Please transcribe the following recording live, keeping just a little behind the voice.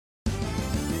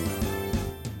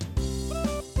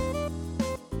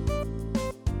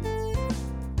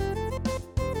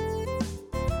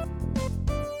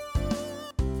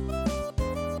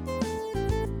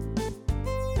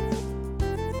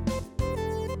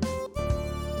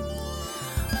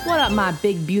What up, my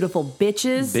big, beautiful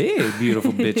bitches? Big,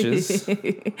 beautiful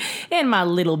bitches. And my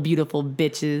little, beautiful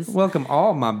bitches. Welcome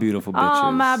all my beautiful bitches.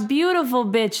 All my beautiful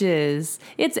bitches.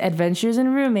 It's Adventures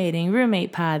in Roommating,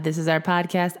 Roommate Pod. This is our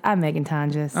podcast. I'm Megan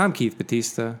Tonjes. I'm Keith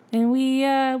Batista. And we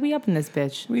up in this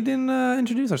bitch. We didn't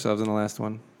introduce ourselves in the last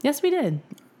one. Yes, we did.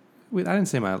 I didn't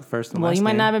say my first and Well, last you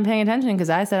might name. not have been paying attention because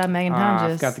I said I'm Megan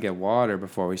Tonjes. I forgot to get water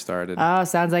before we started. Oh,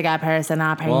 sounds like a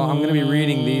personality. Well, I'm going to be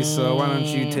reading these, so why don't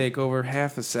you take over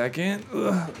half a second?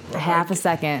 Half a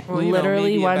second. Well,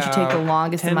 literally, maybe why don't you take the about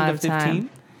longest 10 amount to of 15? time?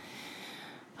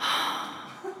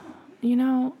 You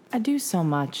know, I do so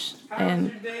much. And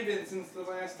How's your day been since the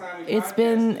last time we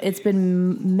it's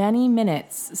been many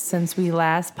minutes since we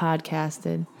last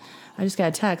podcasted. I just got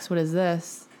a text. What is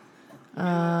this?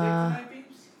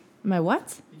 My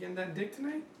what? You getting that dick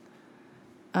tonight?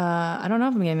 I don't know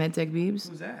if I'm getting that dick, Beebs.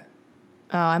 Who's that?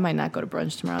 Oh, I might not go to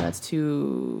brunch tomorrow.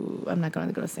 I'm not going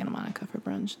to go to Santa Monica for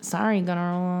brunch. Sorry,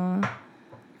 gonna.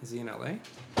 Is he in LA?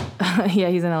 Yeah,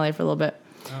 he's in LA for a little bit.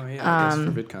 Oh, yeah, I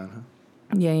guess for VidCon, huh?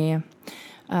 Yeah.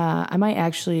 I might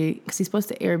actually, because he's supposed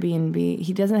to Airbnb.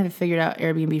 He doesn't have it figured out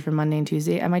Airbnb for Monday and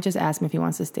Tuesday. I might just ask him if he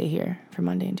wants to stay here for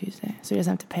Monday and Tuesday, so he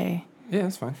doesn't have to pay. Yeah,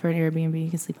 that's fine. For an Airbnb,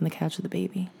 you can sleep on the couch with the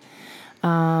baby,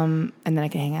 and then I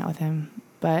can hang out with him.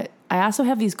 But I also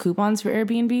have these coupons for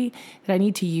Airbnb that I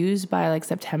need to use by like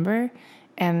September,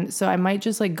 and so I might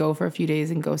just like go for a few days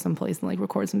and go someplace and like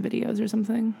record some videos or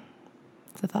something.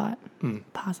 It's a thought.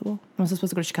 Possible. I'm also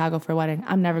supposed to go to Chicago for a wedding.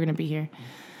 I'm never gonna be here.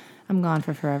 I'm gone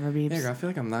for forever, Beebs. Yeah, I feel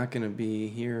like I'm not going to be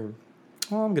here.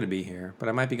 Well, I'm going to be here, but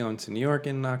I might be going to New York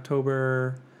in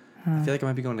October. I feel like I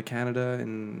might be going to Canada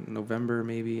in November,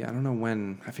 maybe. I don't know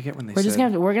when. I forget when they We're said.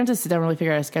 gonna have to sit down and really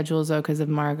figure out our schedules though, because of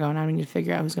Margot, and I need to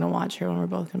figure out who's gonna watch her when we're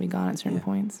both gonna be gone at certain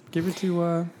points. Give it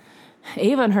to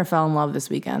Ava and her fell in love this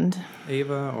weekend.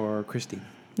 Ava or Christy.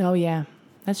 Oh yeah,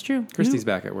 that's true. Christy's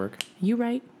back at work. You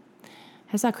right.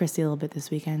 I saw Christy a little bit this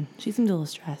weekend. She seemed a little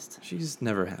stressed. She's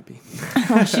never happy.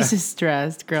 She's just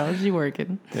stressed, girl. She's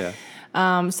working.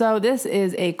 Yeah. So this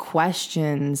is a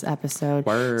questions episode.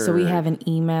 Word. So we have an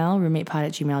email,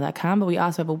 roommatepod@gmail.com, but we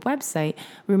also have a website,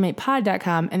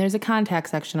 roommatepod.com, and there's a contact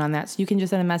section on that. So you can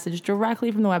just send a message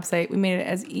directly from the website. We made it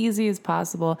as easy as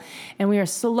possible, and we are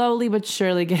slowly but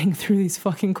surely getting through these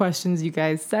fucking questions you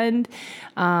guys send.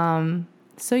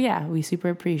 So yeah, we super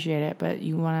appreciate it, but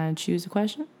you want to choose a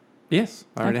question? Yes.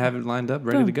 I already have it lined up,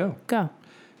 ready to go. Go.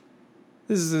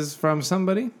 This is from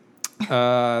somebody.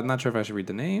 I'm not sure if I should read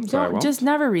the name, so I won't. Just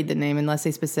never read the name unless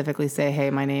they specifically say,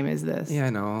 hey, my name is this. Yeah, I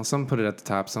know. Some put it at the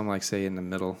top, some like say in the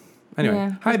middle. Anyway,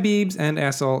 Yeah. Hi Beebs and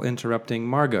asshole interrupting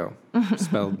Margot.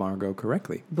 Spelled Margot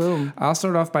correctly. Boom. I'll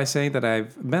start off by saying that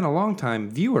I've been a long-time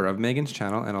viewer of Megan's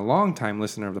channel and a long-time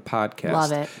listener of the podcast.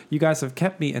 Love it. You guys have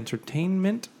kept me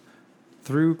entertained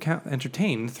through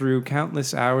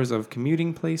countless hours of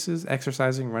commuting places,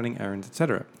 exercising, running errands,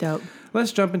 etc. Dope.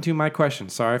 Let's jump into my question.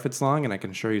 Sorry if it's long, and I can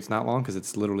assure you it's not long because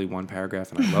it's literally one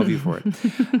paragraph, and I love you for it.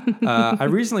 I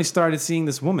recently started seeing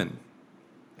this woman.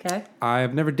 Okay.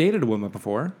 I've never dated a woman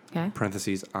before. Okay.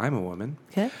 Parentheses, I'm a woman.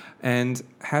 Okay. And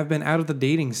have been out of the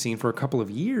dating scene for a couple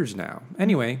of years now.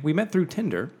 Anyway, we met through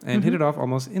Tinder and hit it off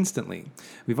almost instantly.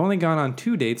 We've only gone on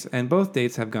 2 dates, and both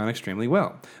dates have gone extremely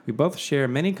well. We both share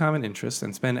many common interests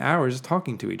and spend hours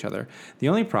talking to each other. The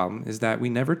only problem is that we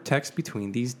never text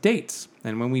between these dates.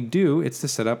 And when we do, it's to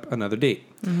set up another date.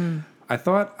 I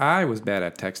thought I was bad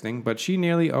at texting, but she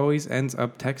nearly always ends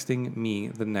up texting me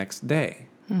the next day.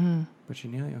 But she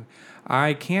nearly...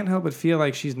 I can't help but feel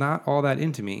like she's not all that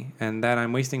into me and that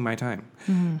I'm wasting my time.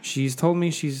 She's told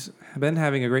me she's been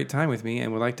having a great time with me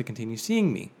and would like to continue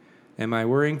seeing me. Am I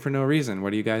worrying for no reason?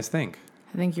 What do you guys think?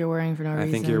 I think you're worrying for no reason.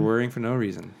 I think you're worrying for no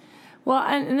reason. Well,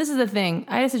 and this is the thing.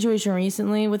 I had a situation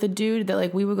recently with a dude that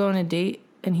like we would go on a date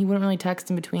and he wouldn't really text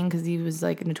in between because he was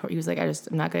like he was like, I'm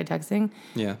not good at texting.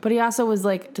 Yeah. But he also was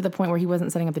like to the point where he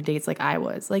wasn't setting up the dates like I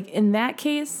was. Like in that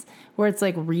case where it's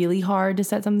like really hard to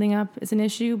set something up, it's an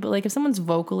issue. But like if someone's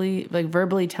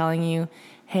verbally telling you,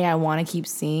 hey, I want to keep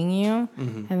seeing you,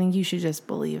 I think you should just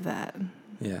believe that.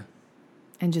 Yeah.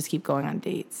 And just keep going on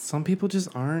dates. Some people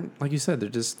just aren't, like you said, they're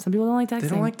just... Some people don't like texting. They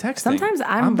don't like texting. Sometimes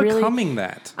I'm really becoming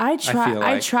that. I feel like.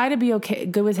 I try to be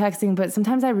good with texting, but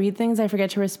sometimes I read things, I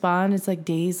forget to respond. It's like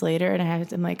days later, and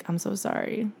I'm like, I'm so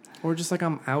sorry. Or just like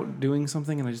I'm out doing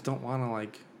something and I just don't want to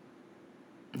like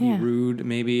be Yeah. rude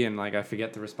maybe, and like I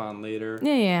forget to respond later.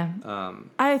 Yeah.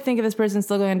 I think if this person's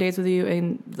still going on dates with you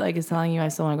and like is telling you I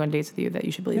still want to go on dates with you, that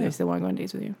you should believe Yeah. they still want to go on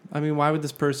dates with you. I mean, why would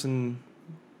this person...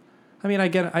 I mean, I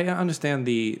understand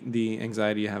the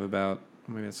anxiety you have about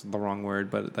maybe that's the wrong word,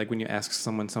 but like when you ask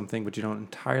someone something but you don't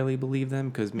entirely believe them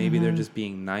because maybe they're just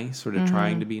being nice or they're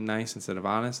trying to be nice instead of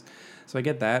honest. So I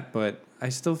get that, but I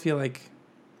still feel like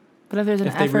but if there's an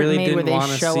effort really made where they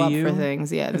show up you, for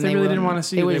things, yeah, if they really didn't want to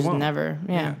see you, they they would won't. never.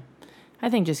 Yeah. I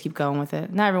think just keep going with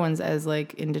it. Not everyone's as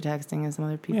like into texting as some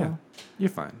other people. Yeah, you're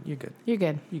fine. You're good. You're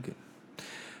good. You're good.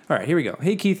 All right, here we go.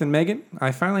 Hey, Keith and Megan,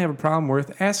 I finally have a problem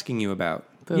worth asking you about.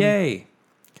 Boom. Yay. ...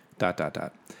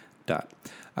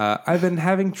 I've been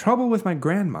having trouble with my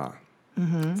grandma.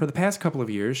 For the past couple of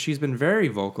years, she's been very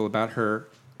vocal about her,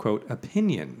 quote,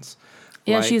 opinions.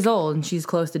 Yeah, Like- she's old and she's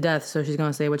close to death, so she's going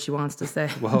to say what she wants to say.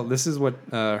 Well, this is what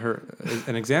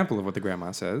an example of what the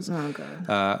grandma says. Oh,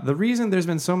 God. The reason there's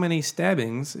been so many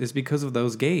stabbings is because of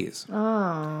those gays.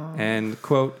 Oh. And,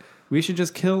 quote, we should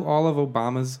just kill all of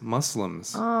Obama's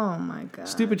Muslims. Oh, my God.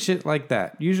 Stupid shit like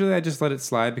that. Usually I just let it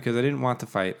slide because I didn't want to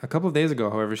fight. A couple of days ago,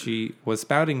 however, she was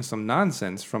spouting some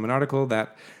nonsense from an article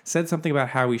that said something about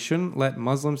how we shouldn't let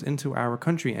Muslims into our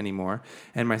country anymore,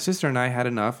 and my sister and I had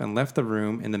enough and left the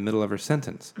room in the middle of her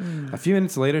sentence. A few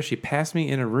minutes later, she passed me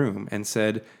in a room and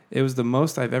said, it was the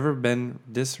most I've ever been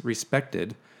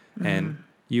disrespected, and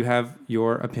you have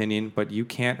your opinion, but you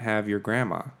can't have your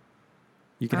grandma.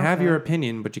 You can have your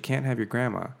opinion, but you can't have your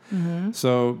grandma.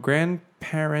 So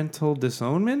grandparental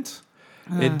disownment?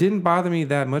 It didn't bother me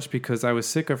that much because I was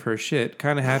sick of her shit,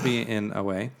 kind of happy in a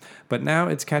way. But now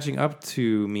it's catching up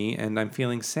to me and I'm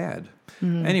feeling sad.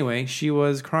 Anyway, she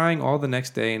was crying all the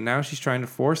next day and now she's trying to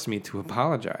force me to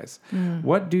apologize.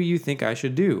 What do you think I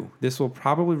should do? This will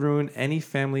probably ruin any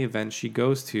family event she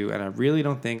goes to and I really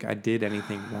don't think I did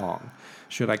anything wrong.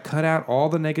 Should I cut out all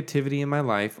the negativity in my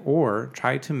life or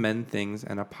try to mend things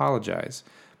and apologize?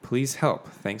 Please help.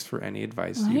 Thanks for any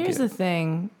advice you Here's give. the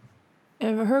thing.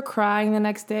 If her crying the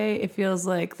next day, it feels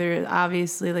like they're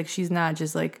obviously like she's not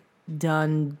just like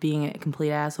done being a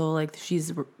complete asshole. Like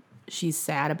she's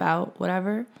sad about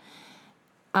whatever.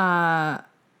 But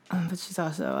she's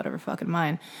also out of her fucking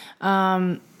mind.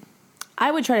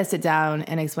 I would try to sit down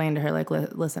and explain to her like,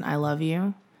 listen, I love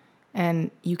you.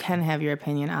 And you can have your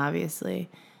opinion, obviously,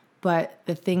 but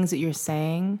the things that you're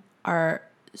saying are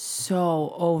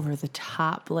so over the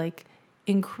top, like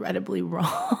incredibly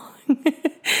wrong.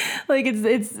 Like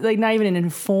it's like not even an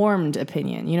informed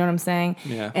opinion. You know what I'm saying?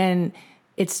 Yeah. And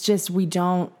it's just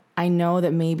I know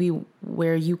that maybe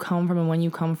where you come from and when you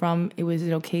come from, it was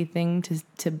an okay thing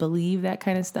to believe that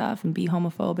kind of stuff and be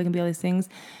homophobic and be all these things,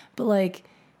 but like.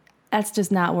 That's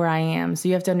just not where I am. So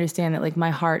you have to understand that like my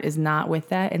heart is not with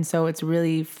that. And so it's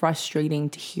really frustrating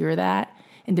to hear that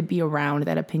and to be around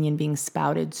that opinion being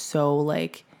spouted so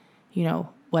like, you know,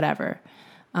 whatever.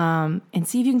 And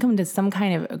see if you can come to some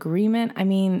kind of agreement. I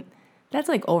mean, that's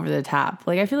like over the top.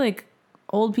 Like I feel like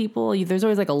old people, there's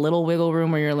always like a little wiggle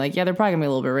room where you're like, yeah, they're probably gonna be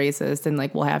a little bit racist and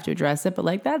like we'll have to address it. But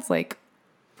like that's like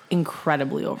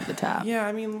incredibly over the top. Yeah,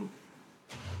 I mean,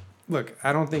 look,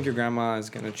 I don't think your grandma is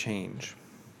going to change.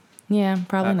 Yeah,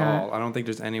 probably not. All. I don't think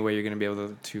there's any way you're going to be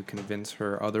able to convince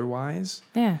her otherwise.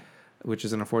 Yeah. Which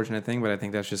is an unfortunate thing, but I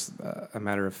think that's just a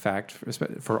matter of fact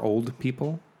for old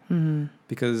people.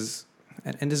 Because,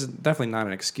 and this is definitely not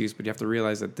an excuse, but you have to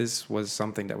realize that this was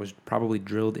something that was probably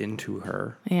drilled into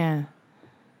her. Yeah.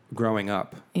 Growing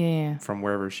up. Yeah. From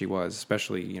wherever she was,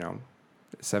 especially,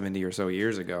 70 or so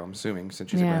years ago, I'm assuming,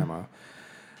 since she's a grandma.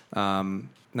 Now, I'm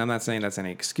not saying that's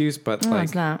any excuse, but no,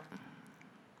 it's not.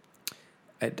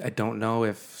 I don't know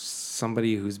if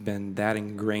somebody who's been that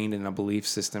ingrained in a belief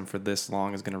system for this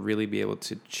long is going to really be able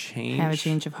to change. Have a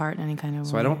change of heart in any kind of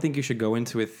way. So I don't think you should go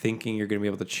into it thinking you're going to be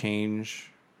able to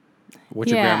change what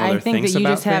your grandmother thinks about things. Yeah, I think that you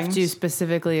just have to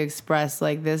specifically express,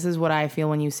 like, this is what I feel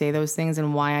when you say those things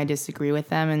and why I disagree with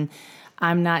them. And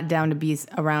I'm not down to be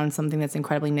around something that's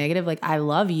incredibly negative. Like, I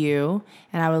love you,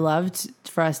 and I would love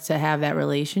for us to have that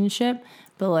relationship.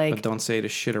 But don't say the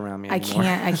shit around me anymore.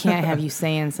 I can't have you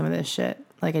saying some of this shit.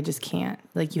 Like, I just can't.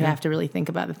 Like, you have to really think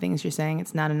about the things you're saying.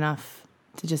 It's not enough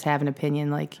to just have an opinion.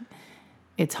 Like,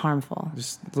 it's harmful.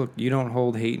 Just look, you don't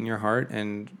hold hate in your heart,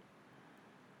 and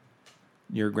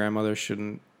your grandmother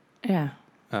shouldn't. Yeah.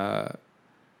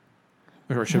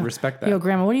 Or should respect that. Yo,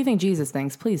 Grandma, what do you think Jesus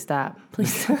thinks? Please stop.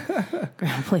 Please stop.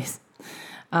 Grandma, please.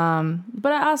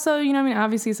 But I also,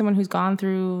 obviously someone who's gone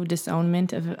through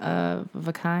disownment of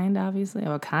a kind, obviously.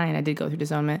 Of a kind. I did go through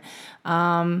disownment.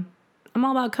 I'm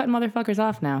all about cutting motherfuckers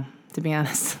off now, to be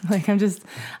honest. Like,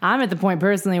 I'm at the point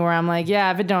personally where I'm like,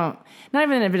 yeah, not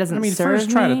even if it doesn't serve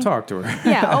first try me. to talk to her.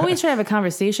 Yeah, always try to have a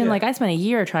conversation. Yeah. Like, I spent a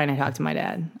year trying to talk to my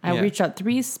dad. I reached out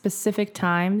 3 specific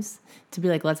times to be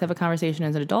like, let's have a conversation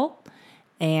as an adult.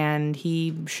 and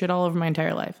he shit all over my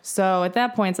entire life. So at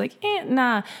that point, it's like,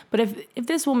 nah. But if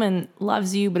this woman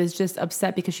loves you, but is just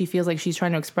upset because she feels like she's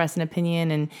trying to express an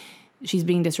opinion and she's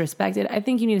being disrespected, I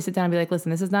think you need to sit down and be like,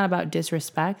 listen, this is not about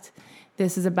disrespect.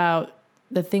 This is about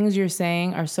the things you're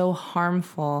saying are so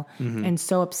harmful and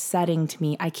so upsetting to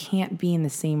me. I can't be in the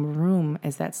same room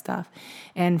as that stuff.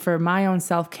 And for my own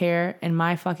self-care and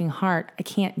my fucking heart, I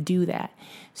can't do that.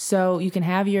 So you can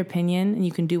have your opinion and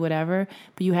you can do whatever,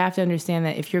 but you have to understand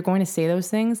that if you're going to say those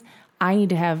things, I need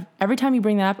to have, every time you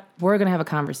bring that up, we're going to have a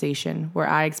conversation where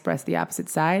I express the opposite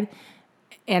side.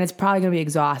 And it's probably going to be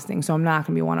exhausting, so I'm not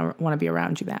going to want to be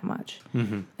around you that much.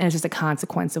 And it's just a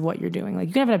consequence of what you're doing. Like,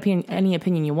 you can have any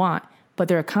opinion you want, but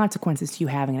there are consequences to you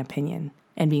having an opinion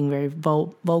and being very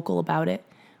vocal about it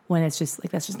when it's just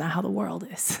like, that's just not how the world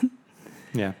is.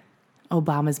 Yeah.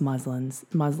 Obama's Muslims.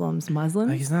 Oh,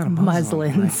 he's not a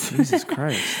Muslim. Like, Jesus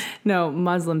Christ. No,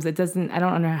 Muslims. It doesn't, I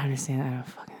don't understand.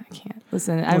 I can't.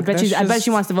 Listen, I bet she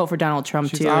wants to vote for Donald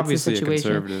Trump too. She's obviously it's a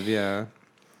conservative, yeah.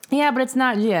 Yeah, but it's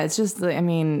not. Yeah, it's just. I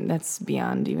mean, that's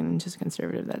beyond even just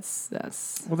conservative.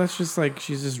 That's. Well, that's just like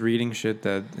she's just reading shit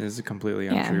that is completely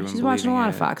untrue. Yeah, she's watching a lot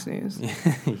of Fox News. Yeah,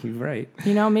 you're right.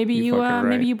 You know, maybe right.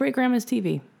 maybe you break Grandma's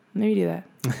TV. Maybe do that.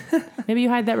 Maybe you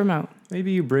hide that remote.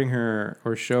 Maybe you bring her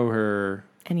or show her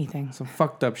anything. Some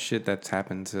fucked up shit that's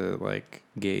happened to like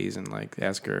gays and like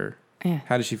ask her. Yeah.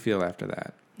 How does she feel after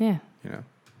that? Yeah. You know.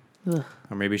 Ugh.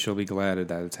 Or maybe she'll be glad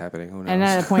that it's happening. Who knows? And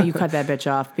at that point, you cut that bitch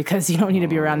off because you don't need to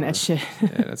be around that shit. Yeah,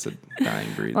 that's a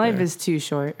dying breed. Life is too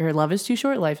short. Or love is too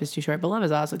short. Life is too short. But love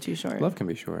is also too short. Love can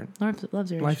be short.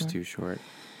 Love's very Life's short. too short.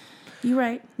 You're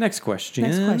right. Next question.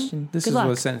 This Good luck.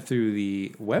 was sent through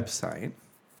the website.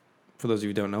 For those of you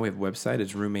who don't know, we have a website.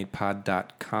 It's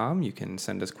roommatepod.com. You can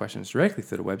send us questions directly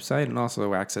through the website and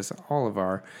also access all of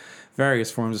our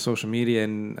various forms of social media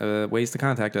and ways to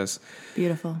contact us.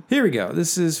 Beautiful. Here we go.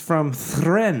 This is from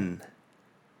Thren.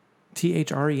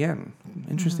 Thren.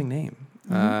 Interesting name.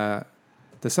 The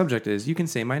subject is, you can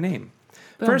say my name.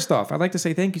 Boom. First off, I'd like to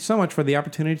say thank you so much for the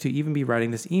opportunity to even be writing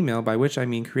this email, by which I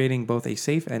mean creating both a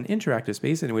safe and interactive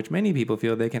space in which many people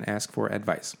feel they can ask for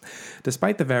advice.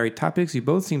 Despite the varied topics, you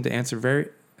both seem to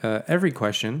answer every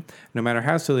question, no matter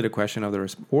how silly the question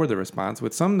or the response,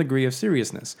 with some degree of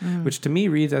seriousness, which to me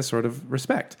reads as sort of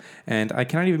respect. And I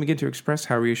cannot even begin to express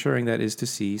how reassuring that is to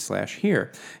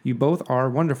see/hear. You both are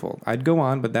wonderful. I'd go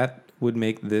on, but that would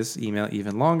make this email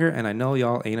even longer, and I know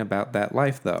y'all ain't about that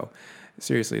life, though.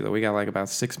 Seriously, though, we got like about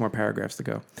 6 more paragraphs to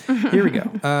go. Here we go.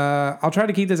 I'll try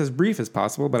to keep this as brief as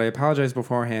possible, but I apologize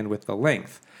beforehand with the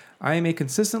length. I am a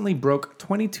consistently broke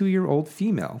 22-year-old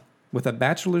female with a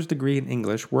bachelor's degree in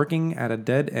English, working at a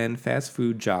dead-end fast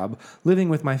food job, living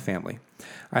with my family.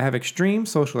 I have extreme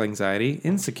social anxiety,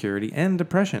 insecurity, and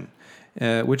depression,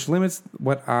 which limits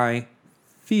what I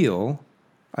feel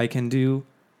I can do.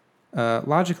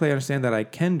 Logically, I understand that I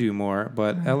can do more,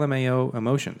 but LMAO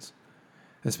emotions,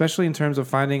 especially in terms of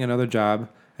finding another job,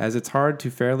 as it's hard to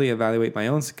fairly evaluate my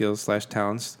own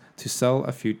skills/talents to sell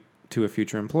to a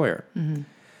future employer.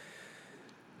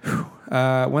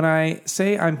 When I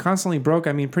say I'm constantly broke,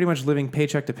 I mean pretty much living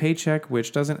paycheck to paycheck,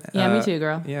 which doesn't... Yeah, me too,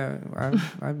 girl. Yeah,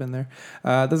 I've been there.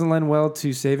 Doesn't lend well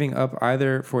to saving up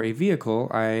either for a vehicle.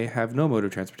 I have no mode of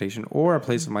transportation or a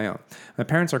place of my own. My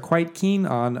parents are quite keen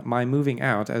on my moving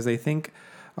out, as they think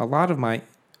a lot of my,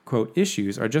 quote,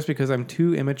 issues are just because I'm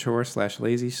too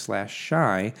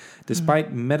immature/lazy/shy,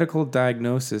 despite medical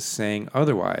diagnosis saying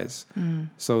otherwise.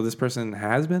 So this person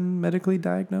has been medically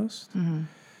diagnosed?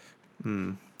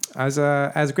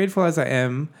 As grateful as I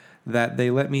am that they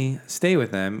let me stay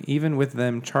with them, even with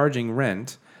them charging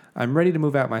rent, I'm ready to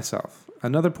move out myself.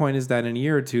 Another point is that in a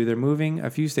year or two, they're moving a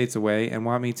few states away and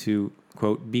want me to,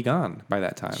 quote, be gone by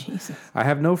that time. Jesus. I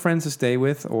have no friends to stay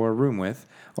with or room with.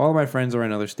 All of my friends are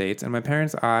in other states, and my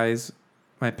parents' eyes,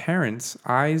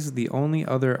 the only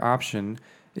other option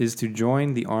is to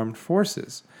join the armed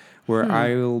forces, where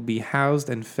I will be housed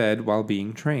and fed while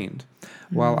being trained.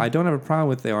 While I don't have a problem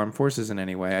with the armed forces in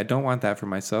any way, I don't want that for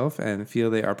myself and feel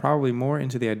they are probably more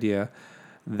into the idea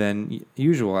than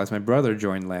usual, as my brother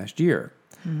joined last year.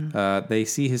 They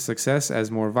see his success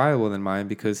as more viable than mine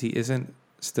because he isn't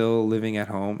still living at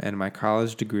home and my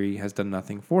college degree has done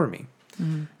nothing for me,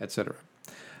 etc.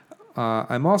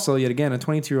 I'm also, yet again, a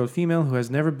 22-year-old female who has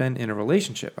never been in a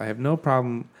relationship. I have no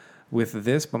problem with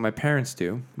this, but my parents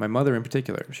do. My mother in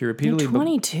particular. She repeatedly... You're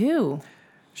 22.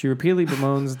 She repeatedly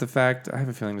bemoans the fact... I have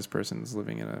a feeling this person is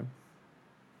living in a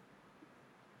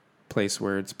place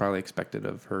where it's probably expected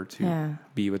of her to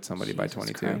be with somebody by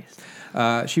 22.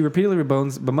 She repeatedly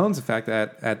bemoans the fact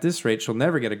that at this rate she'll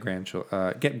never get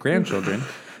grandchildren,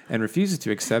 and refuses to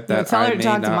accept Yeah, that tell I her to may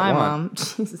talk to not my want. mom.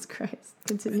 Jesus Christ.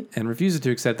 Continue. And refuses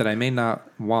to accept that I may not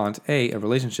want A, a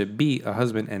relationship, B, a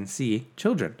husband, and C,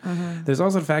 children. There's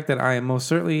also the fact that I am most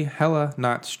certainly hella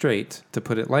not straight, to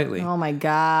put it lightly. Oh my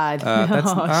God.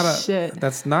 Shit.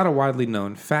 That's not a widely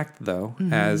known fact, though,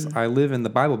 as I live in the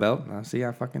Bible Belt. See,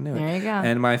 I fucking knew it. There you go.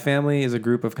 And my family is a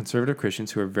group of conservative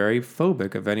Christians who are very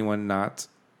phobic of anyone not,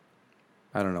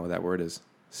 I don't know what that word is,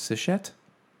 cishet?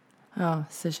 Oh,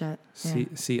 cishet. Yeah.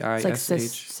 C-I-S-H. It's like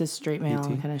cis straight male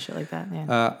and kind of shit like that.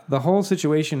 Yeah. The whole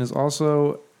situation is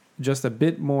also just a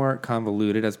bit more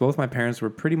convoluted, as both my parents were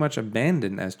pretty much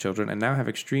abandoned as children and now have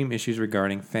extreme issues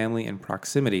regarding family and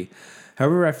proximity.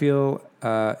 However, I feel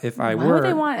if I Why were... would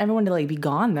they want everyone to like be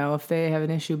gone though if they have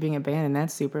an issue being abandoned?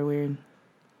 That's super weird.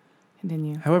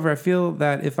 Continue. However, I feel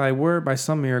that if I were, by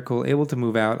some miracle, able to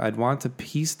move out, I'd want to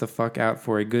piece the fuck out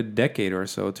for a good decade or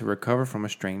so to recover from a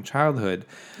strained childhood.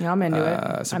 Yeah, I'm into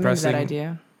it. I'm into that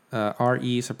idea.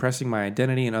 RE, suppressing my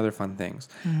identity and other fun things,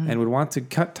 and would want to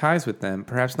cut ties with them,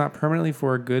 perhaps not permanently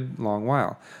for a good long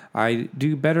while. I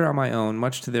do better on my own,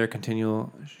 much to their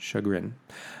continual chagrin.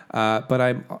 But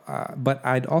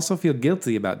I'd also feel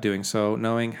guilty about doing so,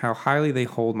 knowing how highly they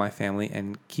hold my family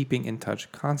and keeping in touch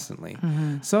constantly.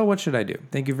 So what should I do?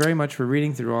 Thank you very much for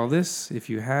reading through all this. If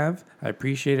you have, I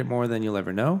appreciate it more than you'll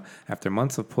ever know. After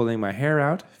months of pulling my hair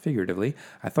out, figuratively,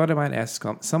 I thought I might ask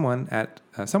someone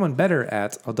better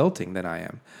at adulting than I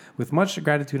am. With much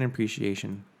gratitude and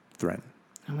appreciation, Thren.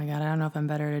 Oh my God, I don't know if I'm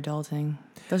better at adulting.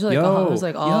 Those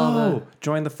are all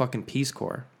Join the fucking Peace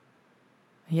Corps.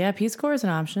 Yeah, Peace Corps is an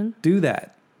option. Do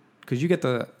that. Because you get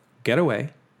to get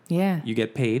away. Yeah. You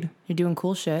get paid. You're doing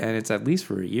cool shit. And it's at least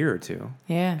for a year or two.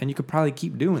 Yeah. And you could probably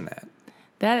keep doing that.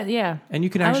 Yeah. And you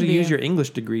can actually use your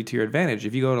English degree to your advantage.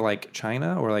 If you go to like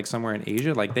China or like somewhere in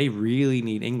Asia, like they really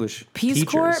need English Peace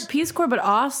Corps, but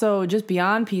also just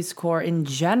beyond Peace Corps in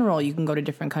general, you can go to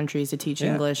different countries to teach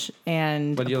English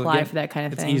and apply for that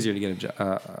kind of thing. It's easier to get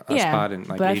a spot in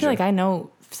like but Asia. I feel like I know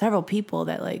several people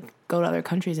that like go to other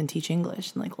countries and teach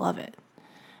English and like love it.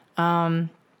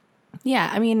 Yeah,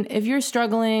 I mean, if you're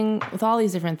struggling with all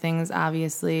these different things,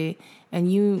 obviously,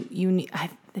 and you need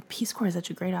the Peace Corps is such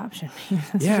a great option.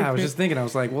 Yeah, I was just thinking, I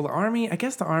was like, well, the Army, I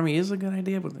guess the Army is a good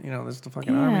idea, but there's the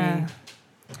fucking Army.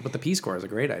 But the Peace Corps is a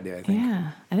great idea, I think.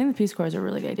 Yeah, I think the Peace Corps is a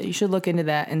really good idea. You should look into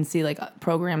that and see like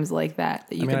programs like that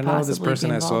you could possibly be I know this person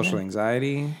has social in.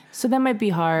 anxiety. So that might be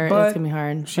hard. But it's going to be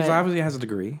hard. She obviously has a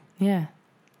degree. Yeah.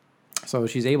 So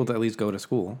she's able to at least go to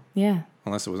school. Yeah.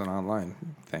 Unless it was an online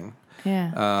thing.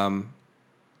 Yeah.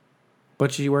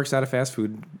 But she works at a fast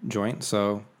food joint,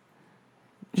 so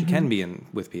she can be in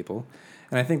with people.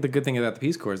 And I think the good thing about the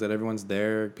Peace Corps is that everyone's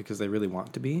there because they really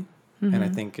want to be. And I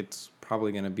think it's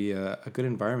probably going to be a good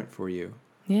environment for you.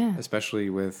 Yeah. Especially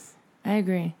with... I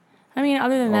agree. I mean,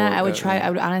 other than that, I would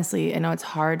honestly, I know it's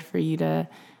hard for you to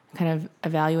kind of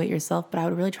evaluate yourself, but I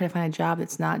would really try to find a job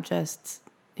that's not just,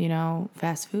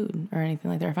 fast food or anything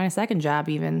like that. Or find a second job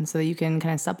even so that you can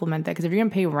kind of supplement that. Because if you're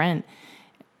going to pay rent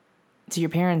to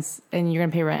your parents and you're going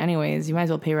to pay rent anyways, you might as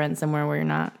well pay rent somewhere where you're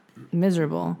not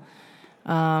miserable.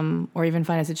 Or even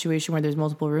find a situation where there's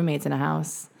multiple roommates in a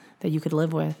house that you could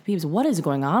live with. Peeps, what is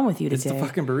going on with you today? It's the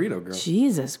fucking burrito girl.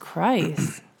 Jesus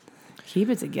Christ. Keep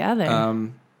it together.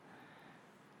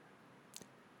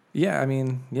 Yeah, I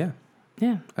mean, yeah.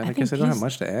 Yeah. I guess I don't have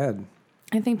much to add.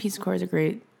 I think Peace Corps is a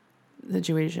great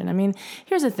situation. I mean,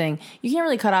 here's the thing. You can't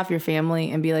really cut off your family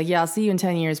and be like, yeah, I'll see you in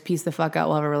 10 years. Peace the fuck out.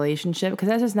 We'll have a relationship. Because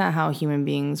that's just not how human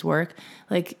beings work.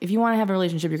 Like, if you want to have a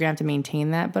relationship, you're going to have to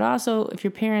maintain that. But also, if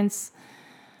your parents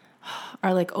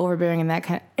are like overbearing and that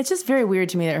kind of... It's just very weird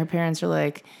to me that her parents are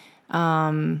like...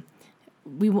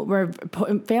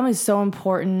 family's so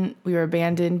important. We were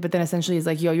abandoned, but then essentially it's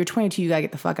like, yo, you're 22. You gotta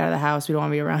get the fuck out of the house. We don't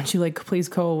want to be around you. Like, please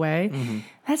go away.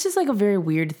 That's just like a very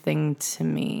weird thing to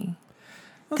me.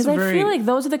 Because I feel like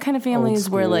those are the kind of families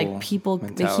where like people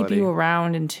they keep you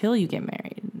around until you get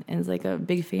married, and it's like a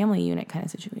big family unit kind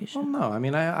of situation. Well, no, I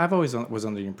mean, I've always was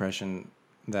under the impression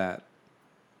that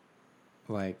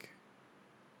like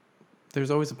there's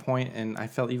always a point, and I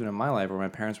felt even in my life where my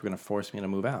parents were going to force me to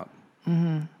move out.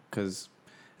 Because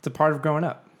it's a part of growing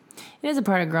up. It is a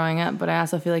part of growing up, but I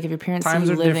also feel like if your parents see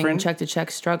you living different. Check to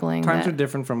check, struggling... Times are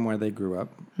different from where they grew up,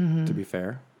 to be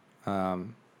fair.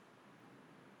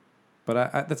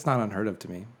 But that's not unheard of to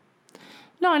me.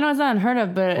 No, I know it's not unheard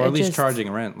of, but... Or at least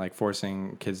charging rent, like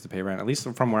forcing kids to pay rent. At least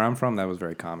from where I'm from, that was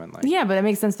very common. Like, yeah, but it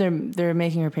makes sense they're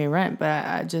making her pay rent,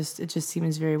 but it just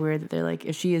seems very weird that they're like,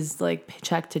 if she is like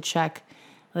check to check,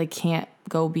 like can't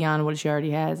go beyond what she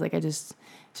already has, like it's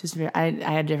just very, I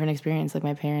had a different experience. Like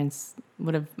my parents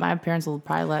will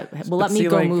probably let me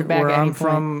go move back at any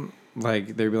point.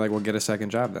 Like, they'd be like, well, get a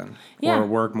second job then. Yeah. Or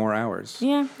work more hours.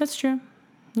 Yeah, that's true.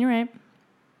 You're right.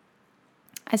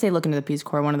 I say look into the Peace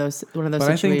Corps, one of those But situations.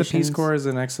 I think the Peace Corps is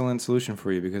an excellent solution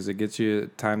for you because it gets you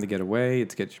time to get away.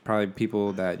 It gets you probably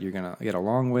people that you're going to get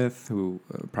along with who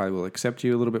probably will accept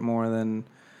you a little bit more than,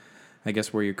 I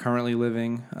guess, where you're currently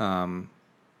living.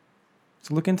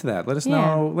 So look into that. Let us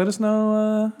know. Let us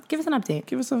know. Give us an update.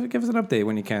 Give us an update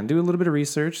when you can. Do a little bit of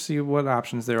research. See what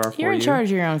options there are for you. You're in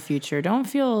charge of your own future. Don't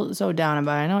feel so down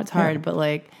about it. I know it's hard, but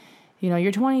like, you know,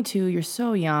 you're 22. You're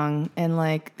so young, and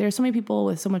like, there's so many people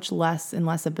with so much less and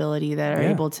less ability that are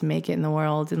able to make it in the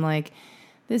world, and like,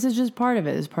 this is just part of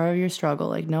it. It's part of your struggle.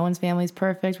 Like, no one's family is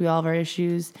perfect. We all have our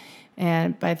issues.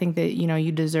 But I think that, you know,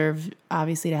 you deserve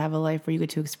obviously to have a life where you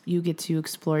get to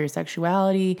explore your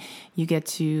sexuality. You get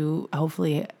to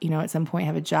hopefully, you know, at some point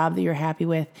have a job that you're happy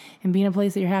with and be in a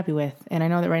place that you're happy with. And I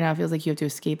know that right now it feels like you have to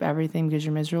escape everything because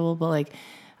you're miserable. But like,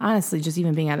 honestly, just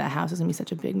even being out of that house is going to be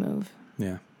such a big move.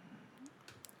 Yeah.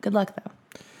 Good luck, though.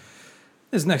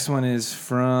 This next one is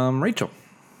from Rachel.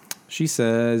 She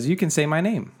says, you can say my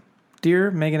name.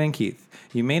 Dear Megan and Keith,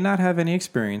 you may not have any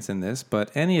experience in this, but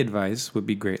any advice would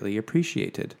be greatly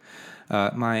appreciated.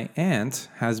 My aunt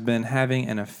has been having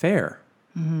an affair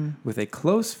with a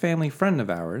close family friend of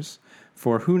ours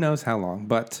for who knows how long,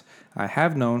 but I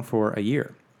have known for a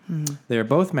year. They are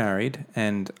both married,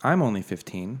 and I'm only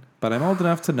 15, but I'm old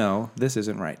enough to know this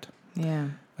isn't right. Yeah.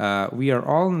 We are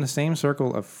all in the same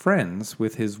circle of friends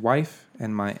with his wife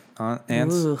and my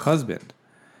aunt's husband.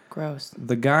 Gross.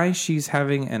 The guy she's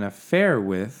having an affair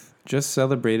with just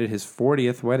celebrated his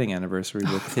 40th wedding anniversary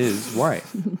with his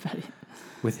wife.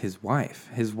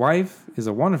 His wife is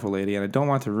a wonderful lady, and I don't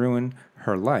want to ruin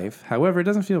her life. However, it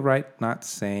doesn't feel right not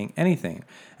saying anything.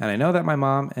 And I know that my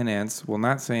mom and aunts will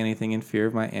not say anything in fear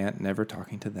of my aunt never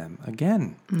talking to them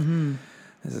again.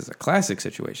 This is a classic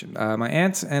situation. My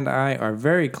aunts and I are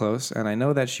very close, and I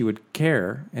know that she would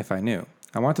care if I knew.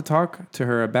 I want to talk to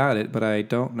her about it, but I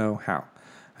don't know how.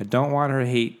 I don't want her to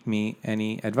hate me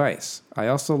any advice. I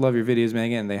also love your videos,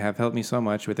 Megan, and they have helped me so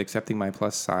much with accepting my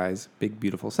plus size, big,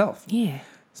 beautiful self. Yeah.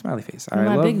 Smiley face.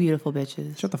 My big, beautiful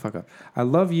bitches. Shut the fuck up. I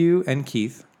love you and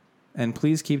Keith, and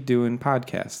please keep doing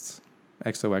podcasts.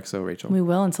 XOXO, Rachel. We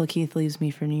will until Keith leaves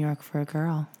me for New York for a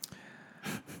girl.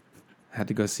 Had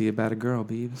to go see about a girl,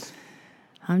 Beebs.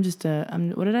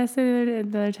 what did I say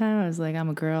the other time? I was like, I'm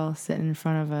a girl sitting in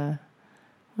front of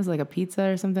a pizza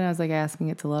or something. I was like asking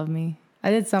it to love me. I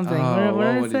did something. Oh,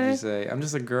 what did you say? I'm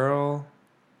just a girl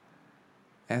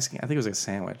asking. I think it was like a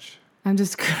sandwich. I'm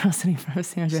just a girl sitting in front of a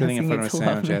sandwich. Sitting in front of a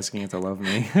sandwich asking it to love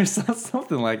me. Or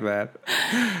something like that.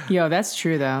 Yo, that's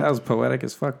true though. That was poetic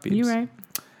as fuck, Beebs. You're right.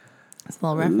 It's a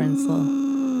little reference,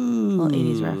 little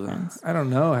 80s reference. I don't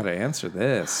know how to answer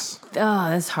this. Oh,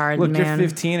 that's hard, Look, man. you're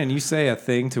 15 and you say a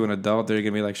thing to an adult, they're going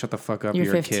to be like, shut the fuck up,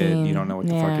 you're a kid. You don't know what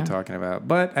the fuck you're talking about.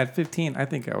 But at 15, I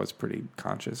think I was pretty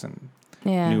conscious and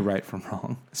knew right from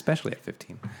wrong, especially at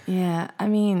 15. Yeah, I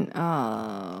mean,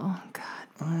 oh, God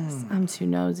bless. I'm too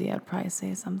nosy. I'd probably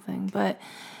say something. But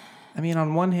I mean,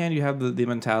 on one hand, you have the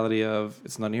mentality of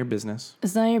it's none of your business.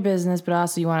 It's none of your business, but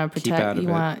also you want to protect. You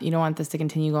don't want this to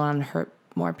continue going on and hurt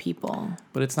more people.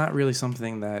 But it's not really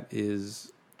something that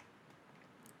is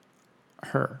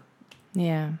her.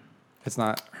 Yeah. It's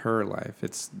not her life.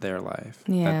 It's their life.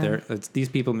 Yeah. It's these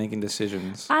people making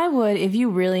decisions. I would, if you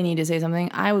really need to say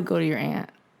something, I would go to your aunt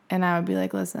and I would be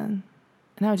like, listen.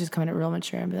 And I would just come in it real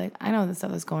mature and be like, I know this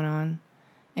stuff is going on.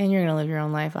 And you're going to live your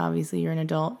own life. Obviously, you're an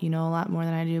adult. You know a lot more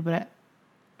than I do. But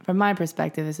from my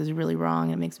perspective, this is really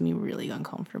wrong. It makes me really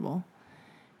uncomfortable.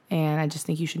 And I just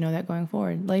think you should know that going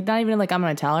forward. Like, not even like I'm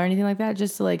going to tell her or anything like that.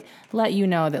 Just to like let you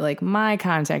know that like my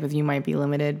contact with you might be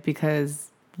limited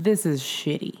because this is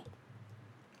shitty.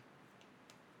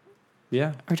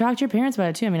 Yeah. Or talk to your parents about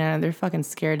it too. I mean, I know they're fucking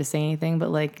scared to say anything,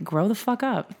 but like grow the fuck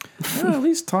up. Well, at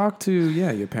least talk to,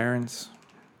 your parents.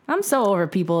 I'm so over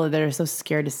people that are so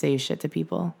scared to say shit to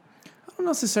people. I don't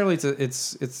necessarily.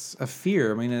 It's a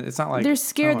fear. I mean, it's not like they're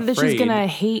scared that she's gonna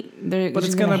hate. But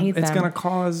it's gonna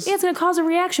cause. Yeah, it's gonna cause a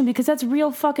reaction because that's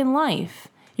real fucking life.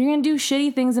 You're gonna do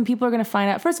shitty things and people are gonna find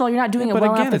out. First of all, you're not doing it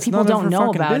well enough that people don't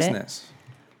know about it.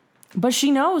 But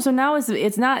she knows, so now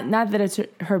it's not that it's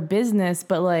her business,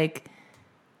 but like.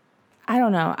 I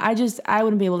don't know. I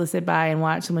wouldn't be able to sit by and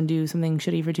watch someone do something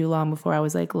shitty for too long before I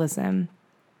was like, listen,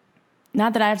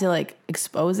 not that I have to like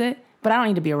expose it, but I don't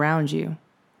need to be around you.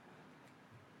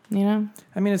 You know?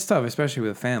 I mean, it's tough, especially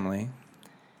with a family.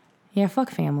 Yeah,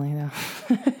 fuck family though.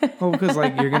 Well, because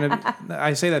like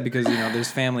I say that because,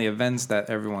 there's family events that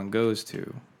everyone goes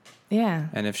to. Yeah.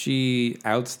 And if she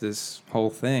outs this whole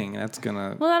thing, that's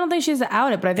gonna. Well, I don't think she has to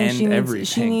out it, but I think she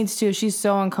everything. needs to. She's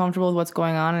so uncomfortable with what's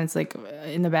going on, and it's like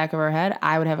in the back of her head.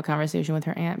 I would have a conversation with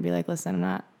her aunt and be like, "Listen,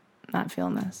 I'm not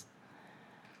feeling this."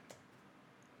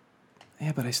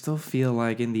 Yeah, but I still feel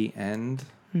like in the end,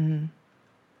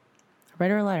 Write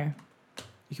her a letter.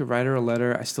 you could write her a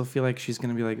letter. I still feel like she's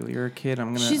gonna be like, "You're a kid. I'm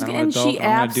an adult. She I'm gonna do what I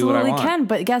absolutely want." can,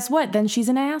 but guess what? Then she's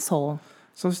an asshole.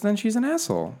 So then she's an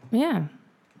asshole. Yeah.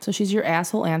 So she's your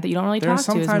asshole aunt that you don't really There are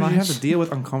talk to as much. sometimes you have to deal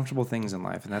with uncomfortable things in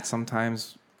life, and that's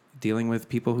sometimes dealing with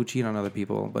people who cheat on other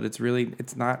people. But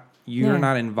it's not. You're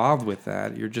not involved with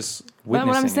that. You're just witnessing. But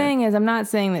what I'm saying it. is, I'm not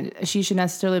saying that she should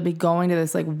necessarily be going to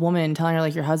this like woman and telling her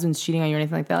like your husband's cheating on you or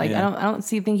anything like that. Like I don't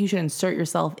think you should insert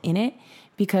yourself in it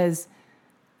because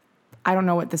I don't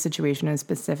know what the situation is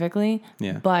specifically.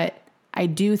 Yeah. But I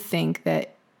do think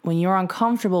that when you're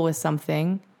uncomfortable with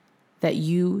something, that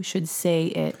you should say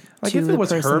it Like to if the it was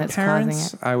person her that's parents,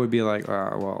 causing it. I would be like,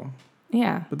 well.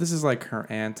 Yeah. But this is like her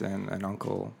aunt and an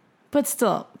uncle. But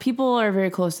still, people are very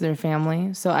close to their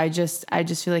family. So I just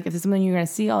feel like if it's something you're going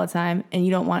to see all the time and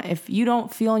if you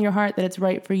don't feel in your heart that it's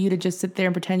right for you to just sit there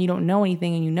and pretend you don't know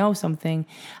anything and you know something,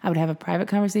 I would have a private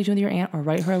conversation with your aunt or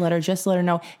write her a letter just to let her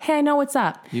know, hey, I know what's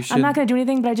up. I'm not going to do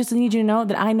anything, but I just need you to know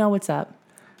that I know what's up.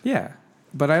 Yeah.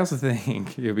 But I also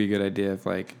think it would be a good idea if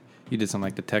like you did some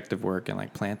like detective work and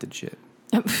like planted shit.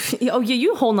 Oh yeah,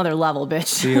 you a whole nother level,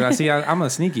 bitch. See, I'm a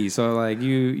sneaky, so like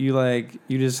you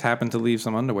just happen to leave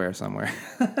some underwear somewhere.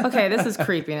 Okay, this is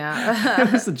creepy now.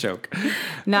 It's a joke.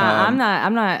 Nah, I'm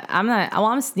not. Well,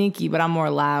 I'm sneaky, but I'm more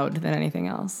loud than anything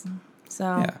else. So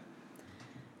Yeah.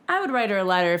 I would write her a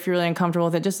letter if you're really uncomfortable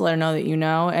with it, just to let her know that you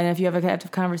know. And if you have a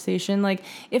active conversation, like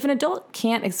if an adult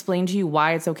can't explain to you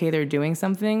why it's okay they're doing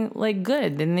something, like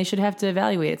good, then they should have to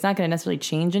evaluate. It's not going to necessarily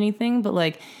change anything, but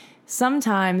like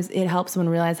sometimes it helps someone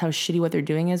realize how shitty what they're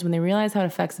doing is when they realize how it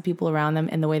affects the people around them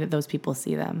and the way that those people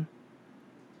see them.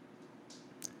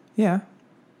 Yeah.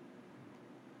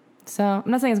 So I'm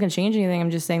not saying it's going to change anything.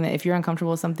 I'm just saying that if you're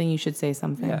uncomfortable with something, you should say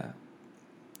something. Yeah.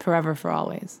 Forever, for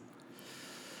always.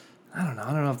 I don't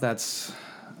know if that's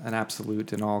an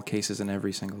absolute in all cases in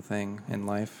every single thing in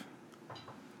life.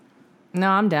 No,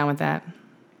 I'm down with that.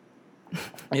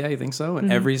 Yeah, you think so? In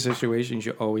every situation, you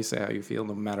should always say how you feel,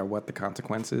 no matter what the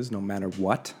consequence is, no matter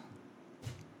what.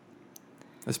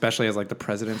 Especially as like the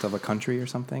president of a country or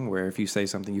something, where if you say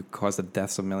something, you cause the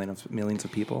deaths of millions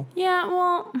of people. Yeah,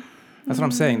 well... That's what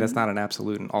I'm saying. That's not an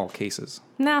absolute in all cases.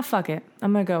 Nah, fuck it.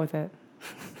 I'm going to go with it.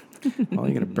 Well,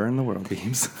 you're going to burn the world,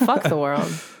 Beams. Fuck the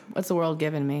world. What's the world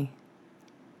giving me?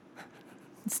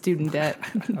 Student debt.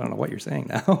 I don't know what you're saying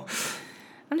now.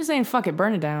 I'm just saying, fuck it,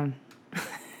 burn it down.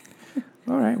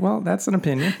 All right, well, that's an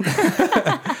opinion.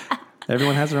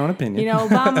 Everyone has their own opinion. You know,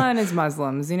 Obama and his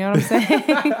Muslims. You know what I'm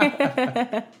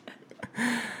saying?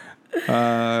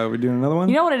 We're doing another one?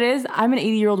 You know what it is? I'm an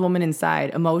 80-year-old woman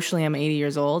inside. Emotionally, I'm 80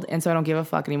 years old, and so I don't give a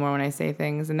fuck anymore when I say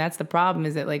things. And that's the problem,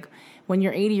 is that, like, when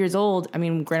you're 80 years old, I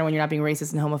mean, granted, when you're not being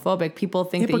racist and homophobic, people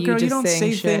think that but girl, you just you don't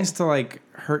say shit. things to, like,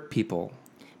 hurt people.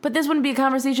 But this wouldn't be a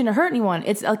conversation to hurt anyone.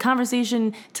 It's a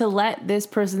conversation to let this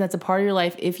person that's a part of your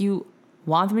life, if you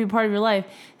want them to be a part of your life,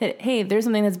 that, hey, there's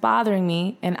something that's bothering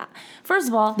me. And first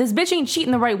of all, this bitch ain't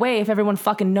cheating the right way if everyone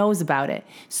fucking knows about it.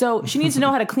 So she needs to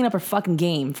know how to clean up her fucking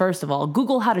game, first of all.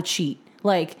 Google how to cheat.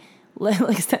 Like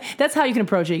that's how you can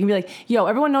approach it. You can be like, yo,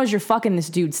 everyone knows you're fucking this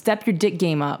dude. Step your dick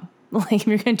game up. Like, if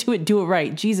you're going to do it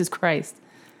right. Jesus Christ.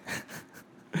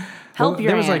 Help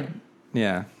your aunt.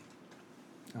 Yeah.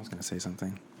 I was going to say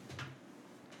something.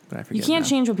 But I forget You can't now.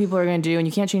 change what people are going to do, and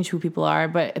you can't change who people are.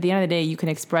 But at the end of the day, you can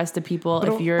express to people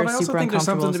if you're but I also super think there's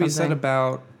uncomfortable something to be with said something.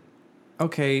 about,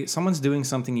 okay, someone's doing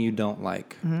something you don't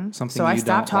like. Something So I you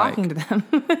stopped don't talking like.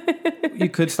 to them. You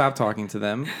could stop talking to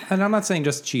them. And I'm not saying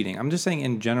just cheating. I'm just saying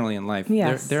in generally in life.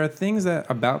 Yes. There are things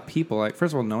that about people, like,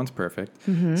 first of all, no one's perfect.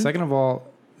 Second of all,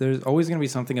 there's always going to be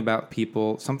something about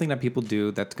people, something that people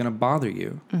do that's going to bother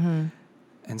you.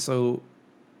 And so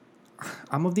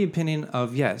I'm of the opinion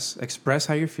of, yes, express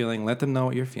how you're feeling, let them know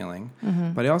what you're feeling.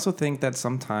 But I also think that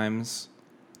sometimes,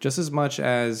 just as much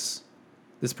as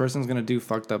this person's going to do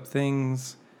fucked up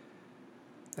things,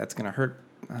 that's going to hurt.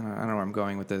 I don't know where I'm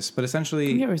going with this, but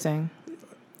essentially, You get what you're saying.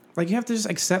 like, you have to just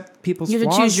accept people's You have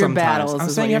to flaws choose your sometimes. battles, I'm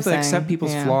is saying what you have to you're accept saying.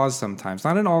 people's Yeah. flaws sometimes.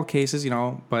 Not in all cases,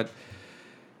 but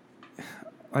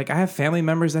like, I have family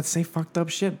members that say fucked up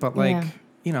shit, but like,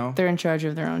 Yeah. They're in charge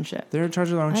of their own shit. they're in charge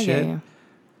of their own I shit. get you.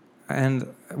 And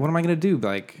what am I going to do?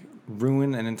 Like,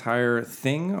 ruin an entire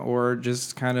thing, or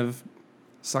just kind of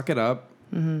suck it up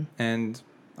and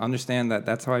understand that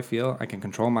that's how I feel. I can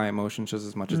control my emotions just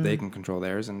as much as they can control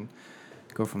theirs, and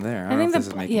go from there. I don't know if this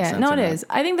is making sense. No, or it not. is.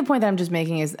 I think the point that I'm just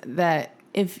making is that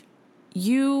if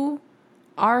you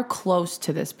are close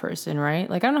to this person, right?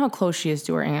 Like, I don't know how close she is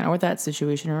to her aunt or what that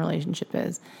situation or relationship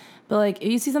is. But, like,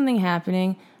 if you see something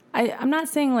happening, I'm not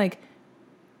saying, like,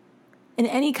 in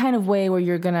any kind of way where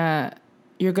you're gonna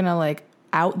like,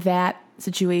 out that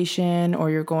situation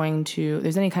or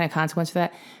there's any kind of consequence for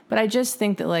that. But I just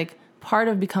think that, like, part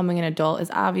of becoming an adult is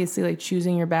obviously, like,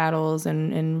 choosing your battles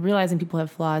and realizing people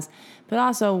have flaws. But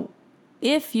also,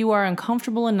 if you are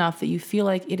uncomfortable enough that you feel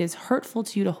like it is hurtful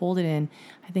to you to hold it in,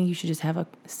 I think you should just have a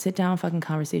sit-down fucking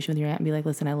conversation with your aunt and be like,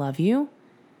 listen, I love you.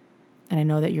 And I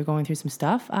know that you're going through some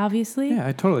stuff, obviously. Yeah,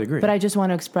 I totally agree. But I just want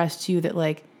to express to you that,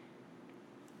 like,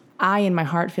 I, in my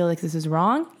heart, feel like this is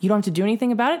wrong. You don't have to do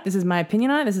anything about it. This is my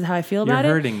opinion on it. This is how I feel about it.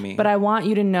 You're hurting me. But I want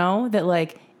you to know that,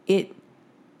 like,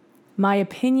 my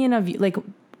opinion of you, like,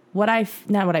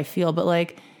 not what I feel, but,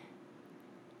 like,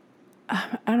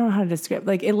 I don't know how to describe,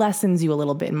 like, it lessens you a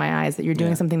little bit in my eyes that you're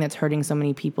doing something that's hurting so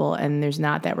many people and there's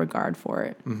not that regard for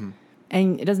it. Mm-hmm.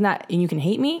 And it does not, and you can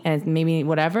hate me and maybe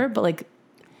whatever, but, like,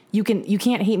 you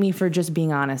can't hate me for just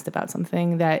being honest about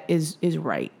something that is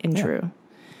right and true.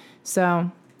 So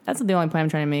that's the only point I'm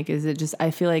trying to make is that just,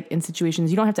 I feel like in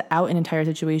situations, you don't have to out an entire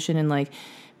situation and, like,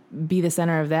 be the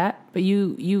center of that. But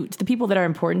you to the people that are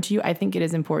important to you, I think it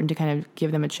is important to kind of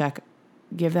give them a check,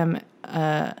 give them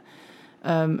an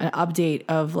update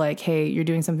of, like, hey, you're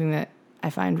doing something that I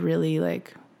find really,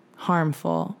 like,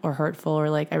 harmful or hurtful,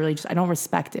 or, like, I don't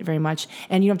respect it very much.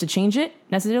 And you don't have to change it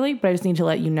necessarily, but I just need to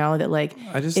let you know that, like,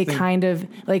 it kind of,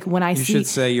 like, when I see, you should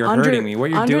say you're hurting me.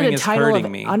 What you're doing is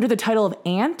hurting me. Under the title of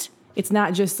aunt, it's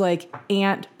not just, like,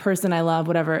 aunt, person I love,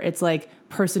 whatever. It's, like,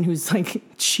 person who's, like,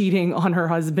 cheating on her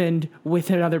husband with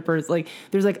another person. Like,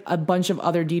 there's, like, a bunch of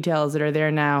other details that are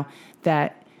there now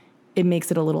that it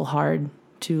makes it a little hard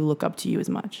to look up to you as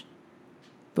much.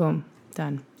 Boom.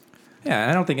 Done. Yeah,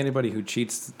 I don't think anybody who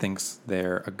cheats thinks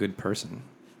they're a good person.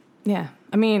 Yeah.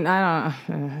 I mean, I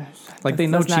don't... like, they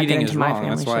know cheating is wrong.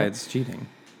 That's why it's cheating.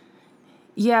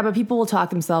 Yeah, but people will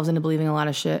talk themselves into believing a lot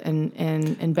of shit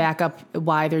and back up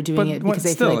why they're doing it because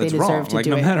they feel like they deserve to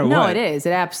do it. No, it is.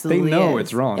 It absolutely is. They know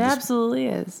it's wrong. It absolutely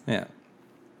is. Yeah.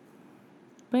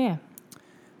 But yeah.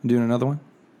 Doing another one?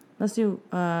 Let's do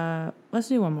one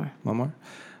more. One more?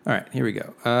 All right, here we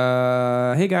go.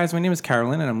 Hey guys, my name is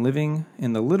Carolyn and I'm living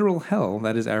in the literal hell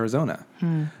that is Arizona.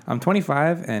 I'm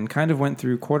 25 and kind of went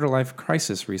through quarter-life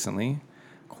crisis recently.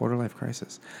 Quarter-life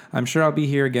crisis. I'm sure I'll be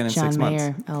here again in 6 months. John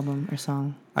Mayer album or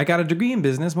song. I got a degree in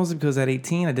business, mostly because at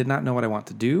 18 I did not know what I want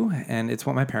to do, and it's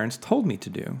what my parents told me to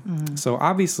do. So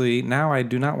obviously now I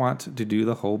do not want to do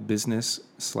the whole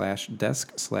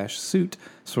business/desk/suit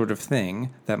sort of thing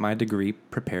that my degree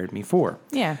prepared me for.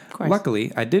 Yeah, of course.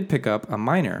 Luckily, I did pick up a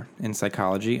minor in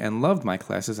psychology and loved my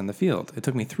classes in the field. It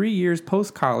took me 3 years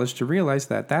post-college to realize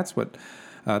that that's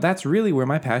really where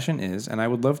my passion is, and I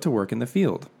would love to work in the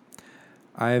field.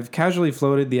 I've casually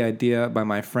floated the idea by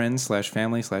my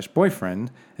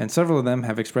friends/family/boyfriend, and several of them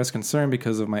have expressed concern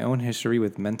because of my own history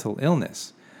with mental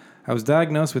illness. I was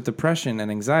diagnosed with depression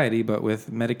and anxiety, but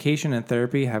with medication and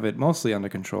therapy have it mostly under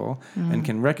control and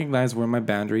can recognize where my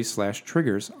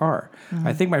boundaries/triggers are.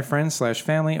 I think my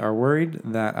friends/family are worried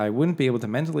that I wouldn't be able to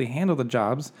mentally handle the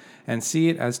jobs and see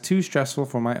it as too stressful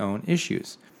for my own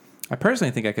issues. I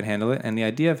personally think I could handle it, and the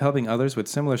idea of helping others with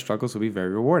similar struggles would be very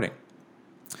rewarding.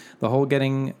 The whole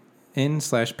getting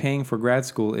in/paying for grad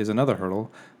school is another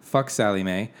hurdle. Fuck Sally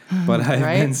Mae. But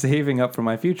I've been saving up for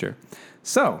my future.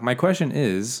 So, my question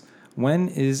is, when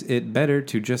is it better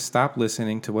to just stop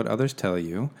listening to what others tell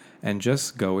you and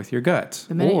just go with your gut?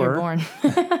 The minute you're born.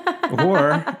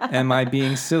 Or am I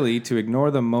being silly to ignore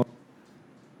the most...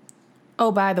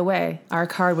 Oh, by the way, our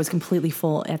card was completely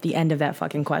full at the end of that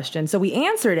fucking question. So we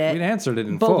answered it. We answered it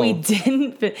in full. But we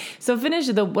didn't... So finish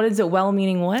the... What is it?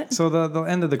 Well-meaning what? So the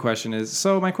end of the question is...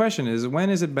 So my question is,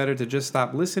 when is it better to just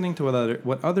stop listening to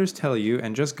what others tell you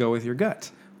and just go with your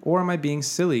gut? Or am I being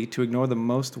silly to ignore the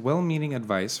most well-meaning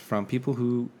advice from people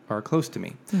who are close to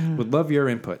me? Would love your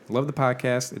input. Love the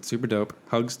podcast. It's super dope.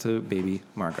 Hugs to baby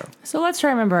Margot. So let's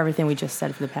try to remember everything we just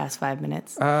said for the past 5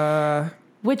 minutes.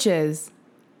 Which is...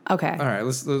 Okay. All right,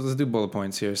 let's do bullet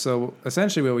points here. So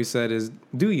essentially what we said is,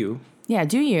 do you. Yeah,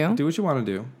 do you. Do what you want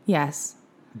to do. Yes.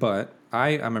 But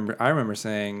I remember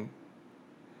saying...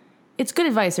 It's good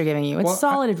advice they're giving you. It's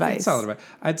solid advice. It's solid advice.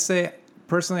 I'd say,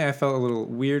 personally, I felt a little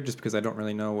weird just because I don't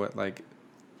really know what, like,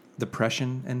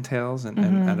 depression entails. And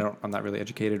I'm not really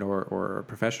educated or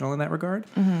professional in that regard.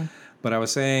 But I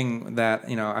was saying that,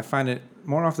 I find it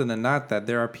more often than not that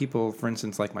there are people, for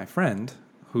instance, like my friend,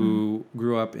 who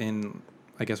grew up in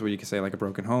I guess what you could say, like a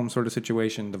broken home sort of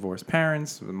situation, divorced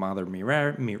parents, the mother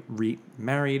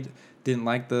remarried, didn't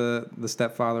like the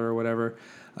stepfather or whatever.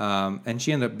 And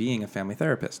she ended up being a family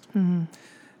therapist. Mm-hmm.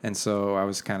 And so I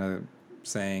was kind of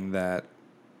saying that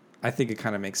I think it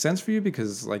kind of makes sense for you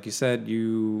because, like you said,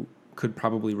 you could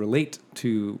probably relate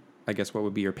to, I guess, what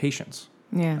would be your patients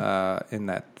in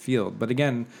that field. But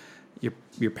again,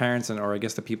 your parents or I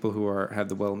guess the people who have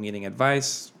the well-meaning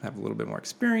advice have a little bit more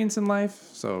experience in life.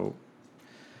 So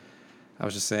I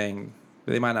was just saying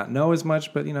they might not know as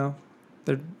much, but,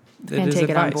 they're Can't take advice.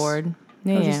 It on board.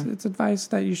 Yeah. It's advice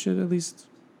that you should at least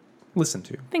listen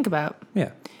to. Think about.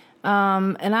 Yeah.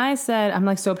 And I said, I'm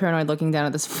like so paranoid looking down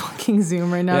at this fucking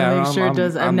Zoom right now to make sure it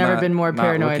does. I've never been more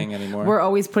paranoid. We're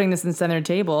always putting this in the center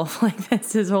table. Like,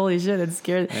 this is holy shit. It's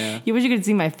scary. Yeah. You wish you could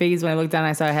see my face when I looked down and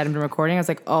I saw I hadn't been recording. I was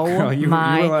like, oh, you were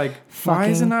like, why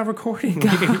is it not recording?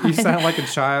 You sound like a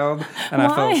child. And why?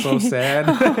 I felt so sad.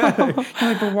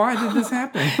 You're like, but why did this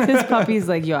happen? This puppy's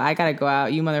like, yo, I gotta go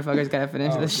out. You motherfuckers gotta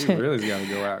finish this shit. You really gotta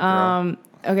go out, girl.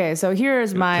 Okay, so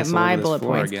here's my bullet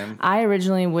points. Again. I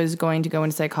originally was going to go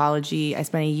into psychology. I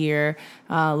spent a year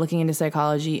looking into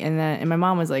psychology, and my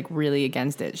mom was like really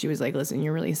against it. She was like, "Listen,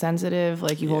 you're really sensitive.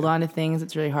 Like you hold on to things.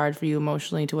 It's really hard for you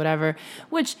emotionally to whatever."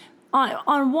 Which,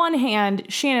 on one hand,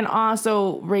 Shannon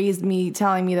also raised me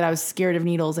telling me that I was scared of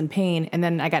needles and pain, and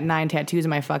then I got 9 tattoos in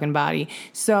my fucking body.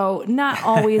 So not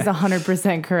always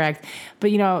 100% correct, but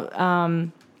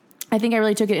I think I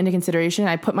really took it into consideration.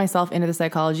 I put myself into the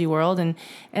psychology world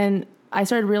and I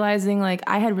started realizing like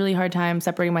I had really hard time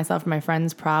separating myself from my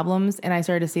friends' problems, and I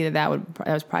started to see that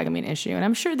was probably gonna be an issue. And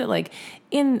I'm sure that like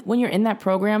when you're in that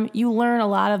program, you learn a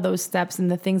lot of those steps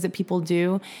and the things that people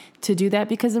do to do that,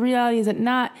 because the reality is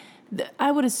that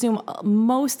I would assume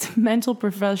most mental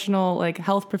professional, like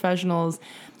health professionals,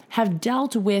 have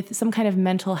dealt with some kind of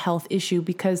mental health issue,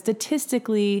 because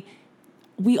statistically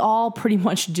we all pretty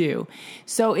much do.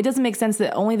 So it doesn't make sense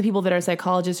that only the people that are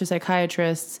psychologists or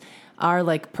psychiatrists are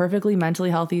like perfectly mentally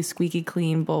healthy, squeaky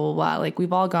clean, blah, blah, blah. Like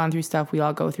we've all gone through stuff. We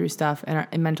all go through stuff,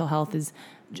 and mental health is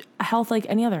health like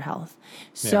any other health.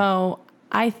 So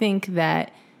I think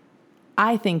that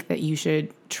you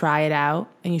should try it out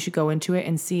and you should go into it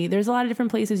and see. There's a lot of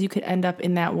different places you could end up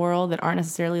in that world that aren't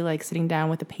necessarily like sitting down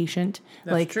with a patient.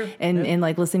 That's like true. And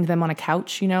like listening to them on a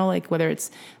couch, like whether it's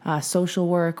social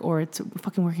work or it's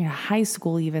fucking working at a high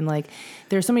school even. Like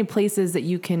there's so many places that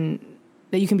you can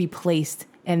be placed,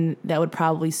 and that would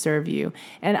probably serve you.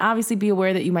 And obviously be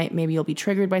aware that maybe you'll be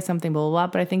triggered by something, blah, blah, blah.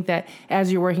 But I think that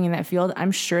as you're working in that field,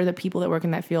 I'm sure that people that work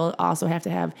in that field also have to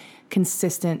have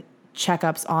consistent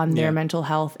checkups on their mental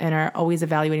health and are always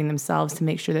evaluating themselves to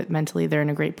make sure that mentally they're in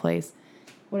a great place.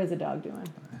 What is the dog doing?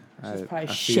 She's probably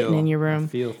shitting in your room.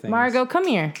 Margot, come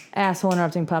here. Asshole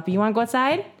interrupting puppy. You want to go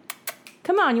outside?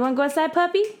 Come on, you want to go outside,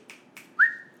 puppy?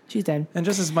 She's dead. And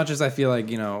just as much as I feel like,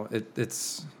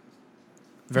 it's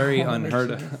very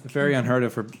unheard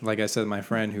of for, like I said, my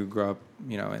friend who grew up,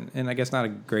 in I guess not a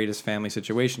greatest family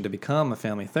situation, to become a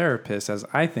family therapist, as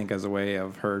a way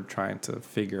of her trying to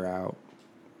figure out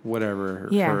whatever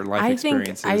her life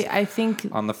experience is. I think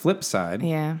on the flip side,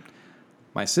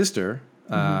 my sister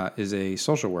is a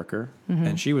social worker,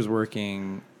 and she was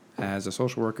working as a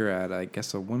social worker at, I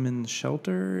guess, a women's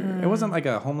shelter. It wasn't like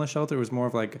a homeless shelter. It was more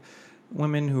of like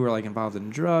women who were like involved in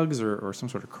drugs or some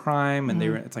sort of crime, and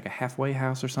it's like a halfway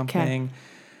house or something. Okay.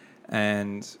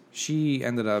 And she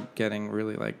ended up getting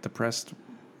really like depressed,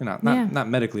 not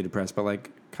medically depressed, but like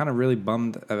kind of really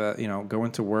bummed about, going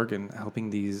to work and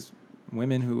helping these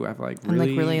women who have like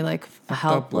really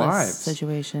helpless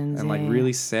situations and like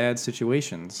really sad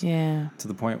situations. Yeah. To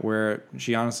the point where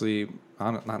she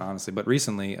but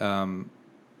recently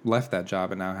left that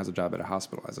job and now has a job at a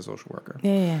hospital as a social worker.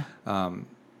 Yeah.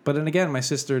 But then again, my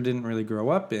sister didn't really grow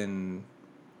up in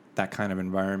that kind of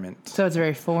environment. So it's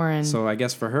very foreign. So I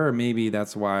guess for her, maybe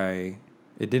that's why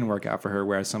it didn't work out for her,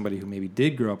 whereas somebody who maybe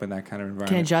did grow up in that kind of environment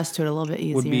can adjust to it a little bit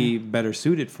easier. Would be better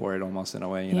suited for it almost in a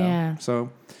way, you know?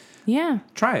 So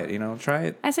try it, try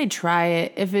it. I say try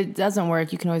it. If it doesn't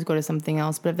work, you can always go to something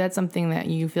else. But if that's something that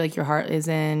you feel like your heart is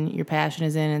in, your passion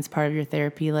is in, and it's part of your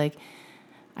therapy, like,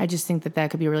 I just think that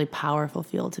could be a really powerful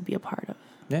field to be a part of.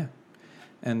 Yeah.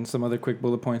 And some other quick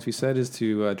bullet points we said is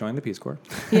to join the Peace Corps.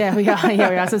 We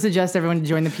also suggest everyone to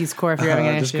join the Peace Corps if you're having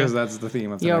an just issue. Just because that's the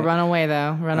theme of tonight. Run away,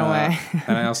 though. Run away.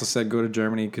 And I also said go to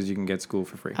Germany because you can get school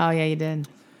for free. Oh, yeah, you did.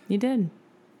 You did.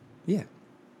 Yeah.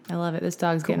 I love it. This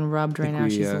dog's getting rubbed right now.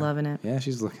 She's loving it. Yeah,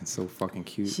 she's looking so fucking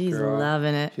cute. She's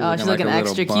loving it. She's looking like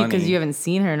extra cute because you haven't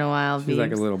seen her in a while. She's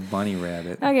like a little bunny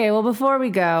rabbit. Okay, well, before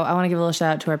we go, I want to give a little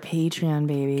shout out to our Patreon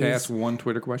babies. Can I ask one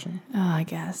Twitter question? Oh, I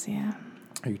guess, yeah.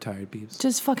 Are you tired, Beebs?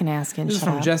 Just fucking asking. This is Shut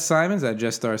from up. Jess Simons at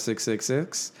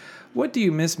JessStar666. What do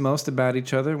you miss most about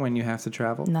each other when you have to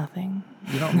travel? Nothing.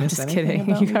 You don't miss Just anything kidding.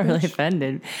 about You me, got really bitch?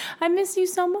 offended. I miss you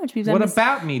so much. Because What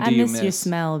about me do you miss? I miss your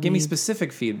smell. Give me Beebs.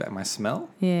 specific feedback. My smell?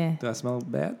 Yeah. Do I smell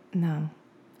bad? No.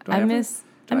 Do I miss.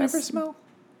 Do I ever smell?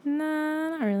 Nah,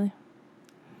 not really.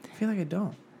 I feel like I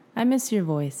don't. I miss your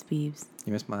voice, Beebs.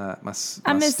 You miss my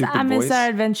I miss stupid voice? our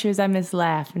adventures. I miss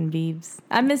laughing, Beebs.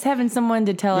 I miss having someone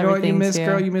to tell You know what everything you miss, to.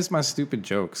 girl? You miss my stupid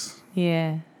jokes.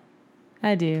 Yeah,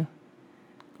 I do.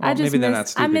 Well, I just maybe they're miss. not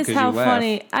stupid I miss 'cause how you laugh.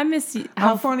 funny. I miss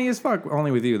How funny as fuck. Only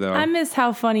with you, though. I miss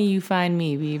how funny you find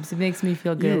me, Beebs. It makes me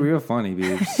feel good. You're real funny,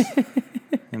 Beebs.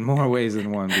 In more ways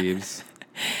than one, Beebs.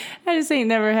 I just ain't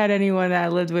never had anyone that I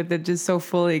lived with that just so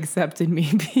fully accepted me,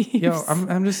 Beebs. Yo,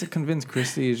 I'm just convinced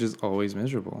Christy is just always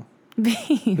miserable.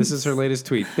 Beebs. This is her latest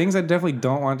tweet. Things I definitely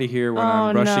don't want to hear when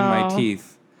I'm brushing my no.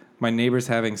 teeth. My neighbor's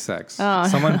having sex. Oh,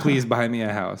 Someone please buy me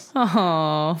a house.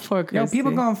 Oh, poor Christy. Yo,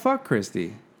 people gonna fuck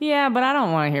Christy. Yeah, but I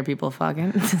don't want to hear people fucking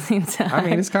at the same time. I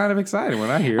mean, it's kind of exciting when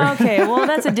I hear it. Okay, well,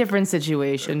 that's a different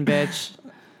situation, bitch.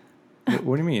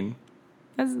 What do you mean?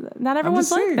 Not everyone's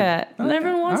just like saying. that. Not Okay,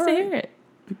 everyone wants all to right. hear it.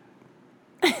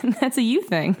 That's a you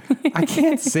thing. I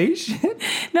can't say shit.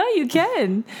 No, you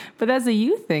can. But that's a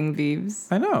you thing, Beebs.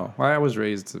 I know. Well, I was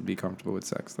raised to be comfortable with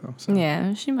sex, though. So.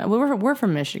 Yeah, she might. We're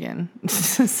from Michigan.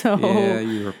 So Yeah,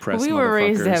 you repressed we were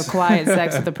raised to have motherfuckers. quiet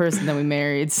sex with the person that we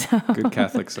married. So Good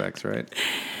Catholic sex, right?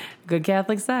 good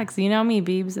Catholic sex. You know me,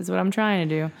 Beebs. That's what I'm trying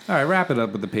to do. All right, wrap it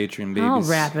up with the Patreon babies. I'll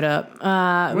wrap it up. What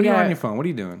are you on your phone? What are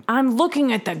you doing? I'm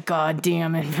looking at the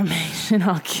goddamn information.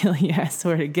 I'll kill you. I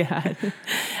swear to God.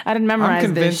 I didn't memorize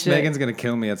I'm this convinced shit. Megan's going to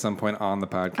kill me at some point on the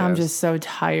podcast. I'm just so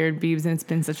tired, Beebs, and it's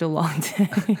been such a long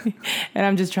day. And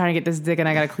I'm just trying to get this dick, and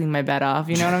I got to clean my bed off.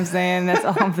 You know what I'm saying? That's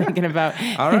all I'm thinking about.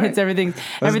 All right. It's everything's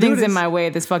Let's do in this. my way.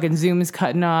 This fucking Zoom's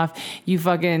cutting off.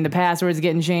 The password's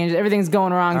getting changed. Everything's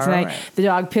going wrong All tonight. right. The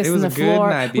dog pissed It was on the a good floor.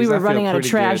 night, We Beebs. were I feel running out of pretty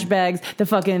trash good. bags. The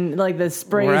fucking the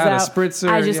spray's We're out of out. spritzer.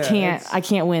 I just Yeah, can't. it's- I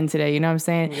can't win today. You know what I'm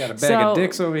saying? We got a bag of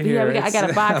dicks over here. Yeah, I got a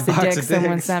It's box a of box dicks. of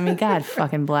Someone dicks. sent me. God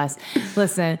fucking bless.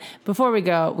 Listen, before we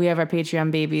go, we have our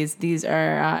Patreon babies. These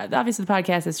are obviously the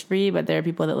podcast is free, but there are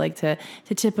people that like to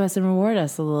tip us and reward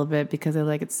us a little bit because they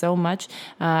like it so much.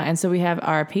 And so we have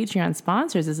our Patreon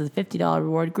sponsors. This is a $50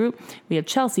 reward group. We have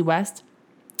Chelsea West.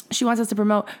 She wants us to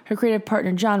promote her creative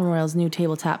partner John Royal's new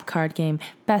tabletop card game,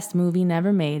 Best Movie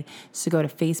Never Made. So go to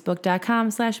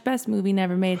facebook.com/Best Movie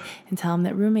Never Made and tell them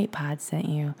that Roommate Pod sent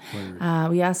you.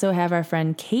 We also have our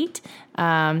friend Kate.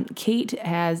 Kate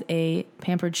has a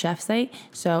Pampered Chef site.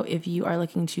 So if you are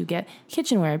looking to get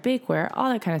kitchenware, bakeware, all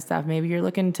that kind of stuff, maybe you're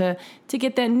looking to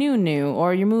get that new,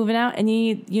 or you're moving out and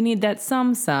you need that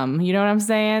some. You know what I'm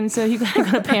saying? So you gotta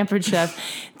go to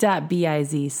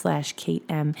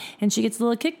pamperedchef.biz/KateM, and she gets a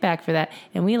little kickback for that.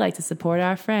 And we like to support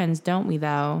our friends, don't we?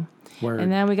 Though. Word.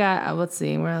 And then we got let's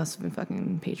see, where else have we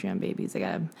fucking Patreon babies? I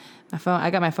got my phone.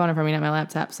 I got my phone in front of me, not my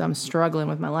laptop, so I'm struggling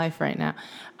with my life right now.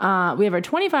 We have our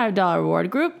 $25 reward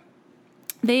group.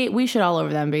 We shit all over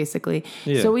them basically.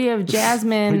 Yeah. So we have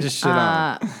Jasmine. We just shit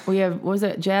on we have what was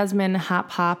it? Jasmine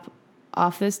hop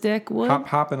off this dick. Wood?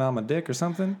 Hopping on my dick or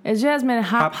something? Is Jasmine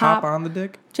Hop on the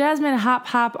dick? Jasmine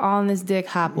hop on this dick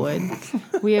Hopwood.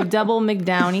 We have Double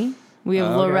McDowney. We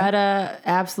have Okay. Loretta,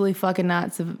 absolutely fucking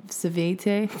not Savate.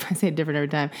 I say it different every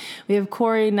time. We have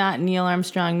Corey, not Neil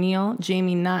Armstrong Neil.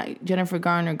 Jamie, not Jennifer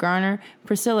Garner.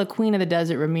 Priscilla, Queen of the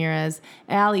Desert Ramirez.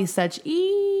 Allie, such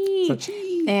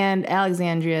and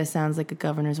Alexandria sounds like a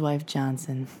governor's wife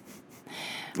Johnson.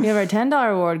 We have our $10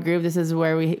 reward group. This is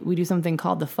where we do something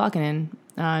called the fucking.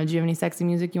 Do you have any sexy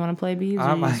music you want to play, Beebs? or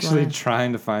I'm you just actually wanna-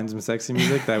 trying to find some sexy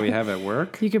music that we have at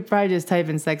work. You could probably just type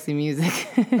in sexy music.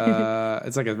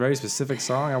 It's like a very specific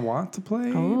song I want to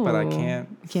play, but I Oh. can't.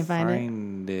 You can't find it?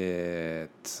 find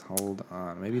it. Hold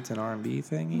on, maybe it's an R&B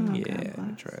thingy. Oh, Yeah, God let me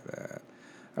bless. try that.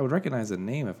 I would recognize the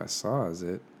name if I saw it.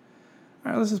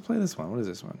 All right, let's just play this one. What is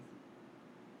this one?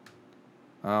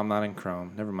 Oh, I'm not in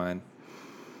Chrome. Never mind.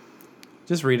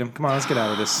 Just read them. Come on, let's get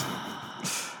out of this.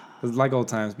 It's like old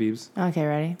times, Beebs. Okay,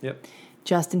 ready? Yep.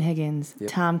 Justin Higgins,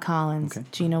 Yep. Tom Collins, Okay.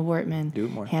 Gina Wortman, Do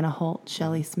it more. Hannah Holt,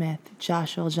 Shelley Smith,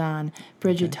 Joshua John,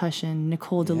 Bridget Tushin,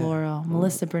 Nicole DeLauro,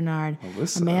 Melissa Bernard,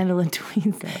 Melissa. Amanda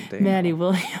Latwins, Goddamn. Maddie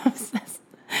Williams,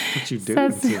 What you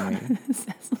doing to me?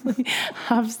 Cecily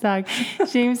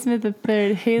Hopstock, James Smith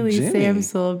III, Haley Jimmy.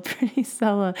 Samsel, Brittany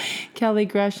Sella, Kelly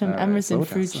Gresham, All right, Emerson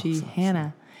slow down, Frucci, slow.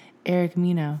 Hannah, Eric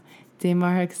Mino,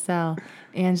 Damar Excel,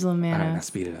 Angela All right, now Mano,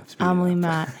 speed it up. Amelie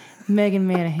Mott, Megan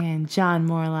Manahan, John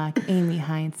Morlock, Amy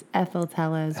Heinz, Ethel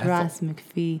Tellez, Ross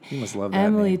McPhee, You must love that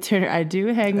Emily name. Turner, I do,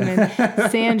 Hegman,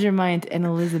 Sandra Mint, and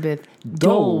Elizabeth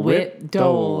Dole-Whit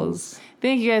Doles.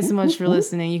 Thank you guys so much for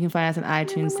listening. You can find us on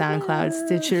iTunes, SoundCloud,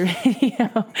 Stitcher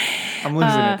Radio. I'm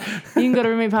losing it. You can go to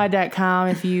roommatepod.com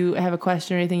if you have a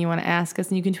question or anything you want to ask us,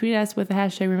 and you can tweet us with the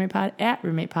hashtag roommate_pod at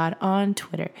roommate_pod on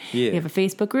Twitter. Yeah. We have a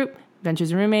Facebook group,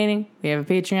 Adventures in Roommating. We have a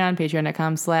Patreon,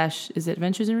 patreon.com/ is it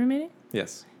Adventures in Roommating?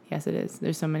 Yes. Yes, it is.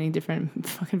 There's so many different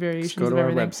fucking variations. Just go to of our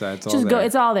everything. website. It's all Just there. go.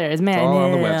 It's all there. It's man. It's all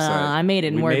on the yeah, website. I made it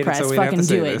in We made it WordPress. so we didn't have Fucking to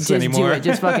say do it. this Just anymore. do it.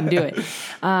 Just fucking do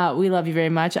it. We love you very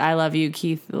much. I love you,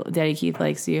 Keith. Daddy Keith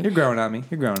likes you. You're growing on me.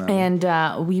 You're growing on me.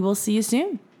 And we will see you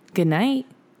soon. Good night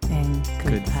and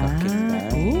Good fucking